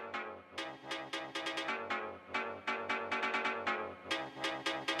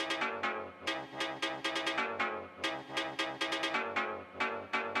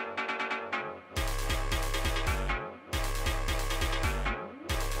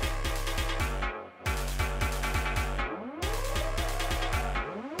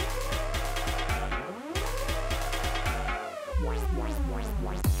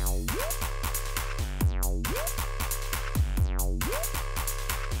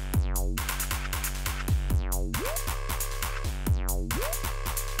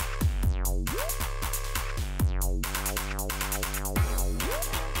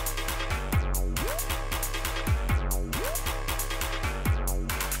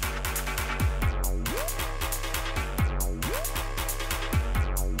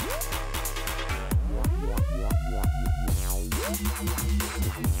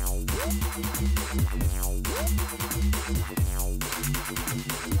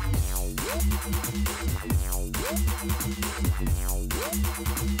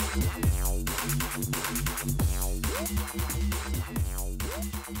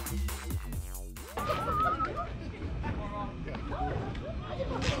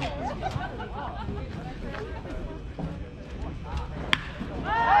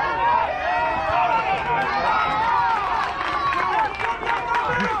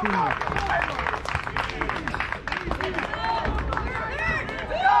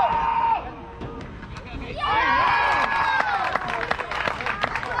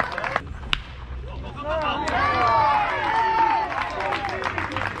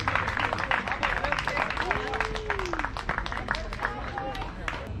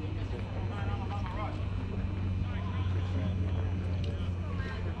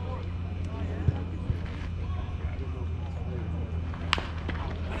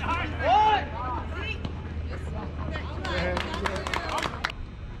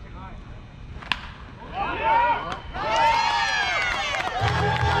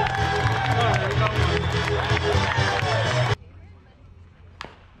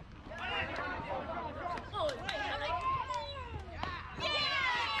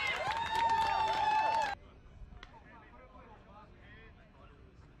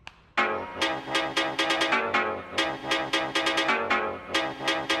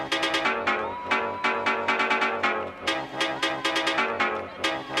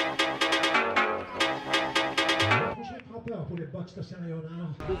 Pour les Bucks de San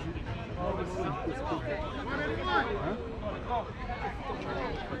Leonardo.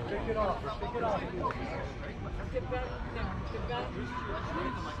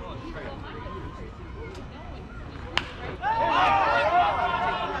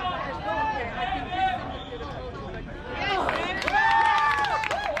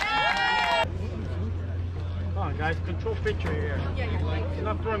 Come on, guys, control picture here. You're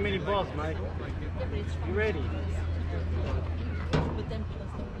not throwing many balls, Mike. You ready?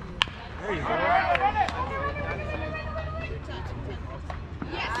 There you go.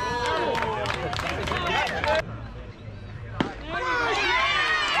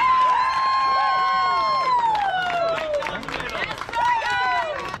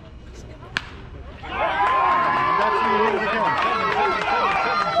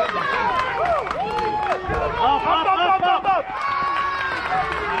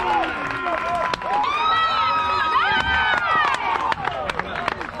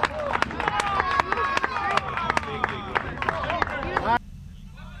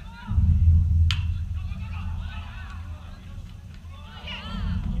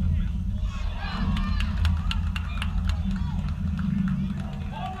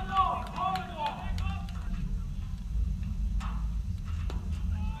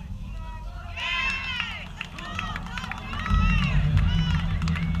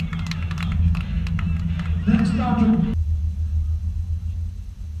 Next up.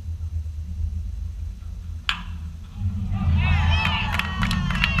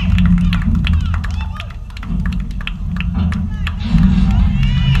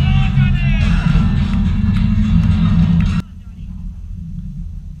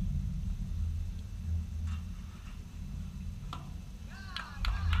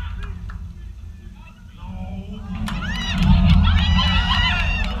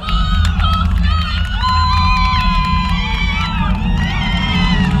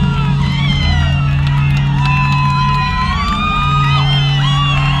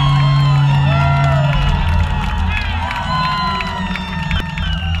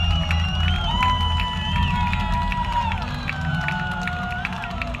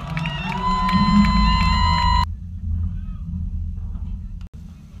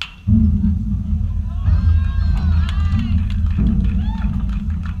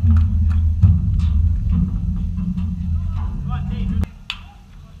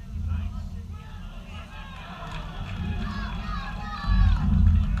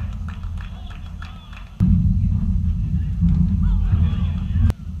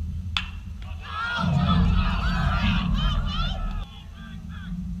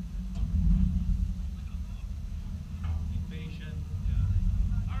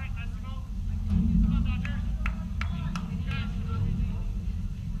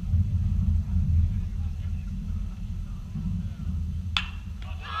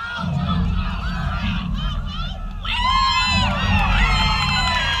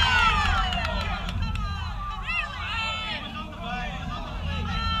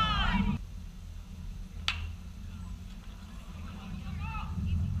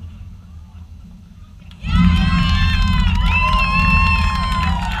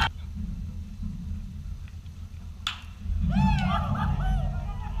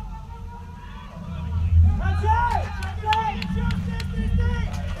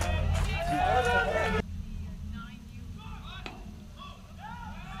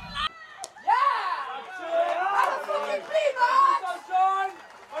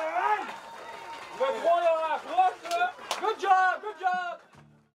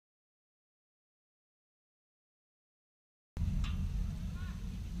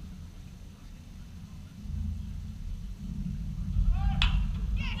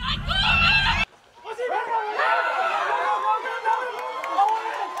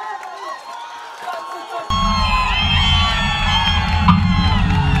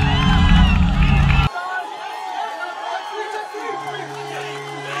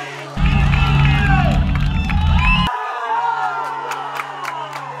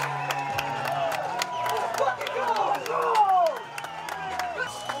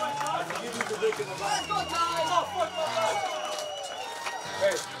 Hey,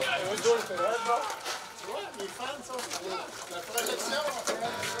 we're doing for that, bro. Ouais, les fans sont la projection.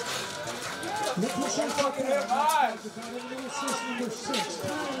 Le prochain partenaire du numéro 6, numéro 6,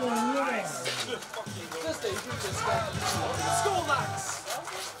 School nights.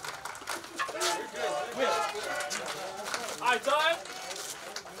 Alright, time.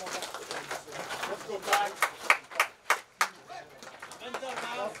 Let's go back.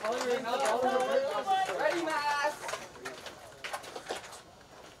 Ready, Mass.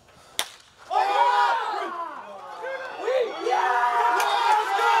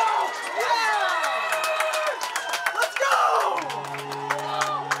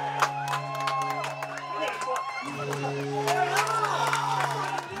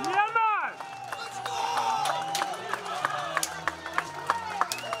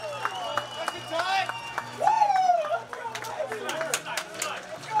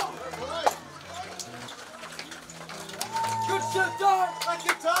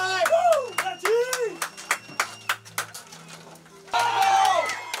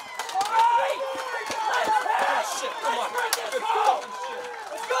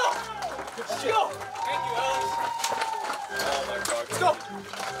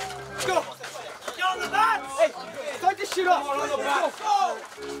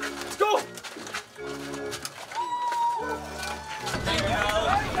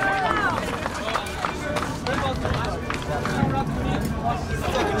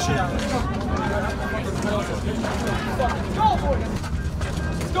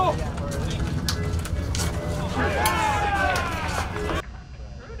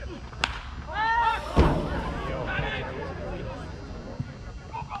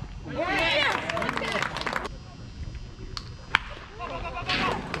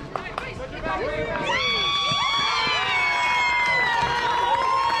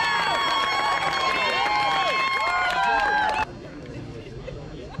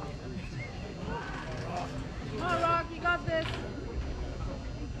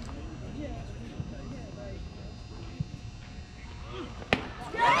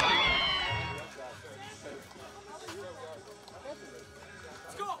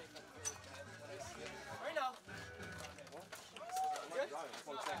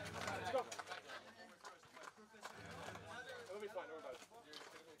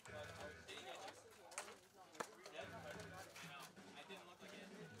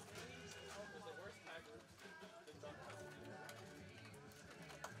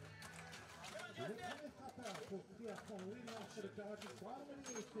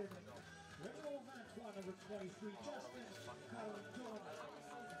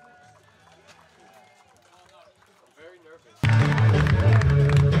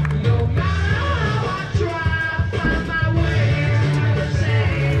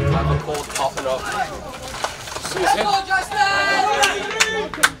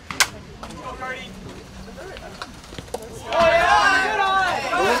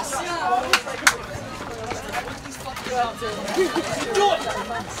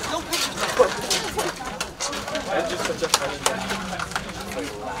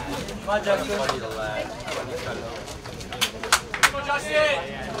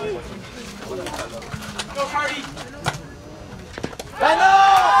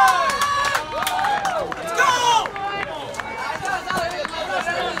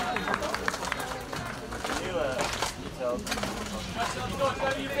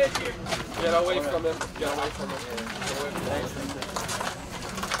 Get away from him. Get away from him. Get away from him.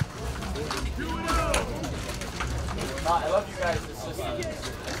 I love you guys. It's just I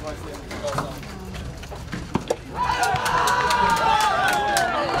just want to see him go on.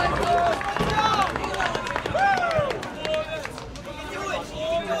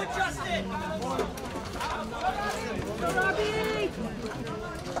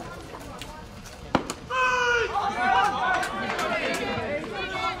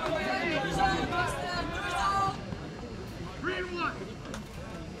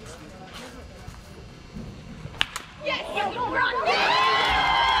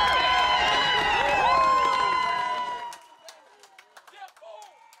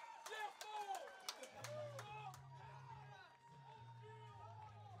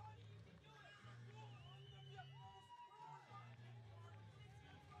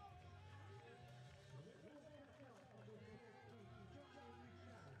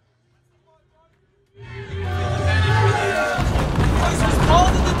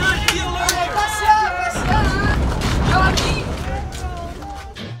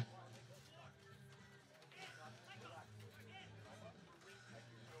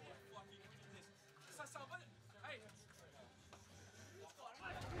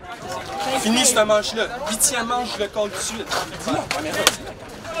 Fini cette manche-là. 8e manche, je le colle tout de suite. Dis-le, première fois.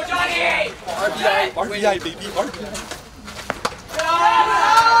 RBI, baby, RBI.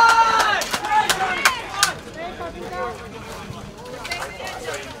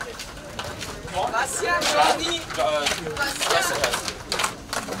 Patient, Johnny!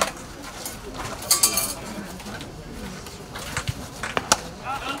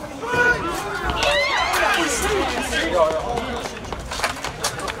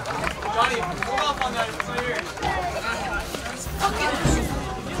 Johnny, hold off on that. It's clear.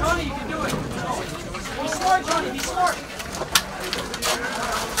 Johnny, you can do it. Be smart, Johnny. Be smart.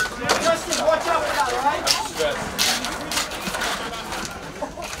 Justin, watch out for that, alright?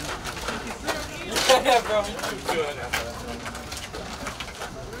 Yeah, bro, you're too good.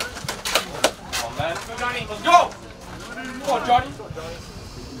 Come on, man. Johnny, let's go! Come on, Johnny.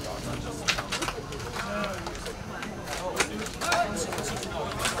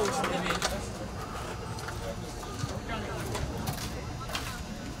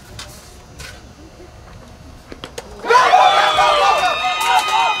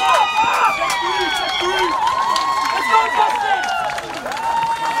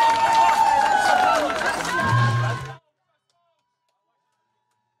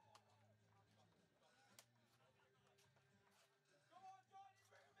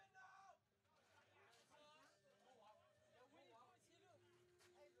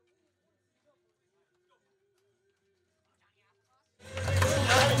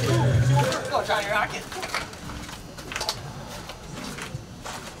 Johnny, rocket.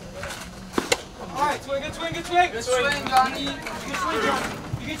 Alright, swing, good swing, good swing. Good swing, Johnny. Good swing, Johnny.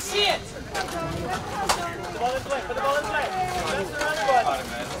 You can see it. Put the ball in play, put the ball in play. That's the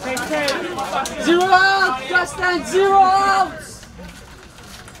running. 0 out, Justin, 0 outs.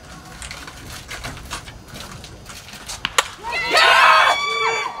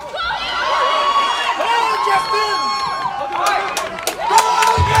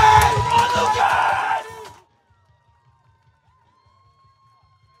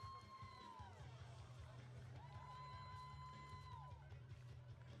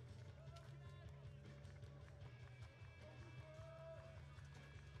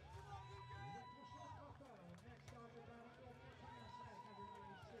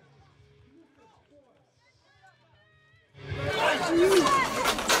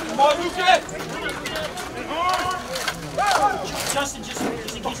 Come on, Lucas! Justin, just in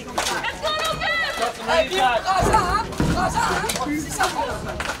case he comes back. Let's go, Lucas! Justin, right inside. C'est ça.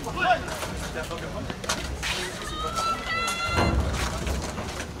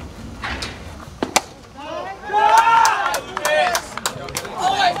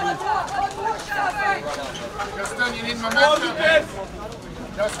 Justin, you need momentum.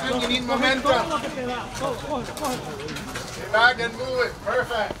 Justin, you need momentum. Stay back and move it.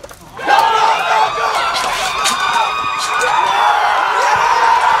 Perfect. Go, go, go,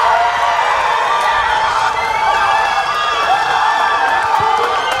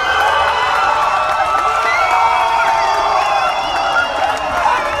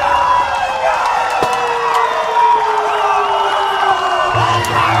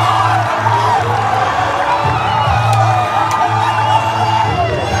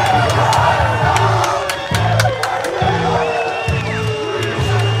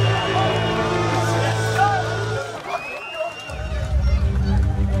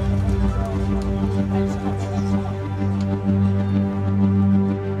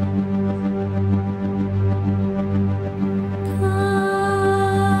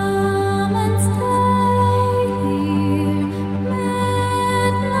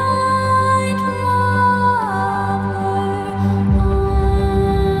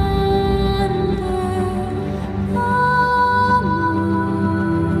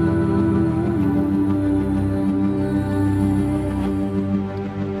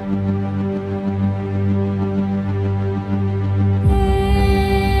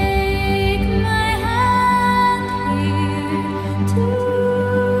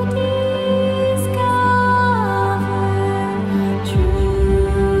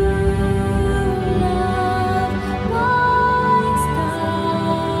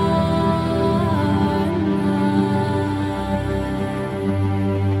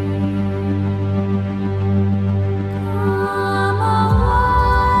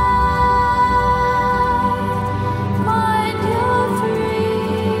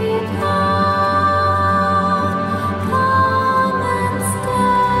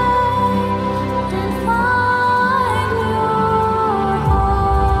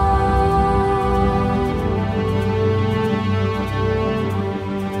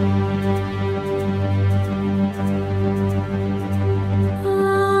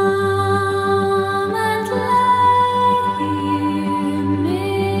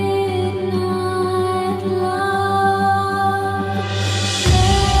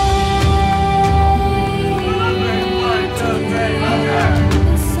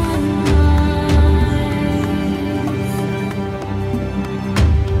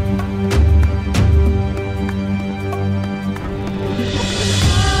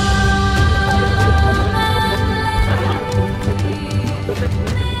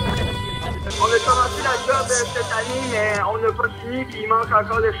 On a commencé la job cette année, mais on n'a pas fini, puis il manque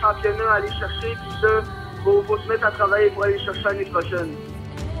encore le championnat à aller chercher, puis ça, faut se mettre à travailler pour aller chercher l'année prochaine.